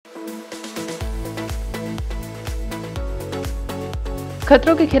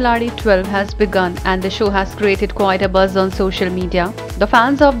Khatron Ke Khiladi 12 has begun and the show has created quite a buzz on social media. The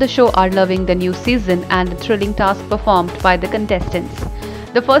fans of the show are loving the new season and the thrilling task performed by the contestants.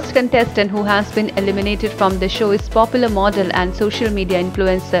 The first contestant who has been eliminated from the show is popular model and social media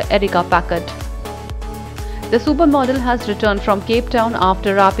influencer Erika Packard. The supermodel has returned from Cape Town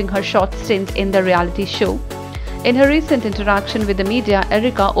after wrapping her short stint in the reality show. In her recent interaction with the media,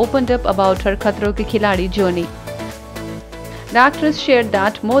 Erika opened up about her Khatron Ke Khiladi journey. The actress shared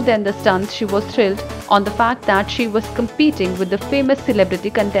that more than the stunts, she was thrilled on the fact that she was competing with the famous celebrity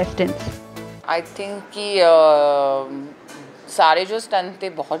contestants. I think कि सारे जो stunt थे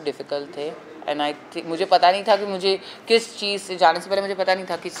बहुत difficult थे and I think मुझे पता नहीं था कि मुझे किस चीज़ से जाने से पहले मुझे पता नहीं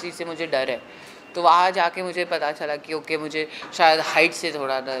था किस चीज़ से मुझे डर है. तो वहाँ जाके मुझे पता चला कि ओके मुझे शायद हाइट से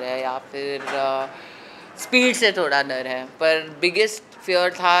थोड़ा डर है या फिर स्पीड से थोड़ा डर है. पर बिगेस्ट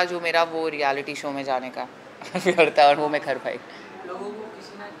फियर था जो मेरा वो रियलिटी शो में जाने का फियर था और वो मैं कर पाई. लोगों को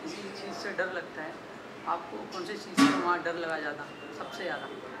किसी ना किसी चीज़ से डर लगता है. आपको कौन सी चीज़ से वहाँ डर लगा जाता सबसे ज़्यादा?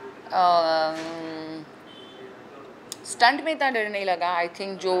 स्टंट में इतना डर नहीं लगा. आई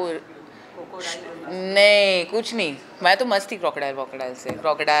थिंक जो नहीं कुछ नहीं. मैं तो मस्त थी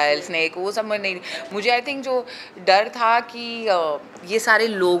क्रोकोडाइल स्नेक वो सब नहीं. मुझे आई थिंक जो डर था कि ये सारे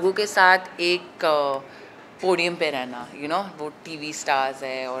लोगों के साथ एक पोडियम पे रहना वो टीवी स्टार्स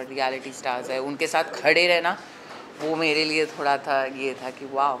है और रियलिटी स्टार्स है उनके साथ खड़े रहना वो मेरे लिए थोड़ा था ये था कि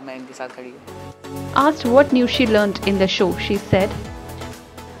वाह मैं इनके साथ खड़ी हूँ. Asked what new she learned in the show, she said,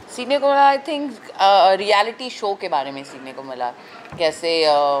 सीखने को मिला आई थिंक रियलिटी शो के बारे में सीखने को मिला कैसे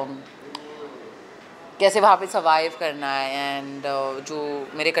कैसे वहाँ पे सर्वाइव करना है एंड जो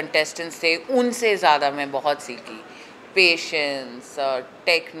मेरे कंटेस्टेंट्स थे उनसे ज़्यादा मैं बहुत सीखी. पेशेंस,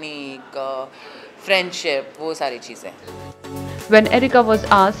 टेक्निक, फ्रेंडशिप वो सारी चीज़ें. When Erika was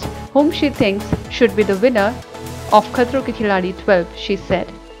asked whom she thinks should be the winner of Khatron Ke Khiladi 12, she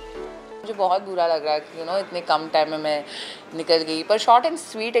said, मुझे बहुत बुरा लग रहा है कि इतने कम टाइम में मैं निकल गई. पर शॉर्ट एंड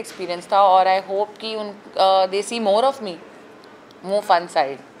स्वीट एक्सपीरियंस था और आई होप कि दे सी more of me, more fun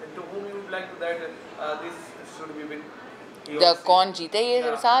side. कौन जीते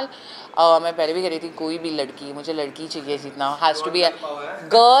ये साल? मैं पहले भी कह रही थी कोई भी लड़की, मुझे लड़की चाहिए जीतना. Has to be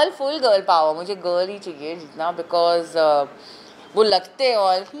girl, full girl power. मुझे गर्ल ही चाहिए जीतना बिकॉज वो लगते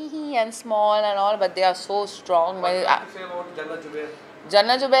all he and small and all but they are so strong.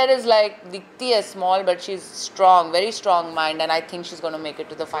 Jannah Zubair is like दिखती है small but she's strong, very strong mind and I think she's going to make it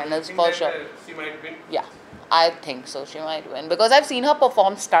to the finals for sure. She might win? Yeah, I think so. She might win because I've seen her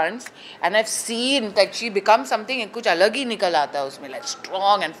perform stunts and I've seen that she becomes something कुछ अलग ही निकल आता है उसमें, like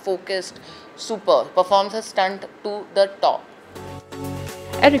strong and focused, super, performs her stunt to the top.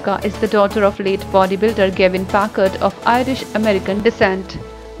 Erika is the daughter of late bodybuilder Kevin Packard of Irish-American descent,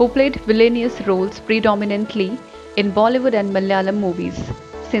 who played villainous roles predominantly in Bollywood and Malayalam movies.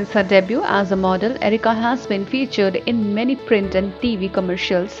 Since her debut as a model, Erika has been featured in many print and TV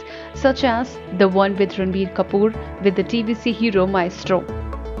commercials, such as the one with Ranbir Kapoor with the TVC hero Maestro.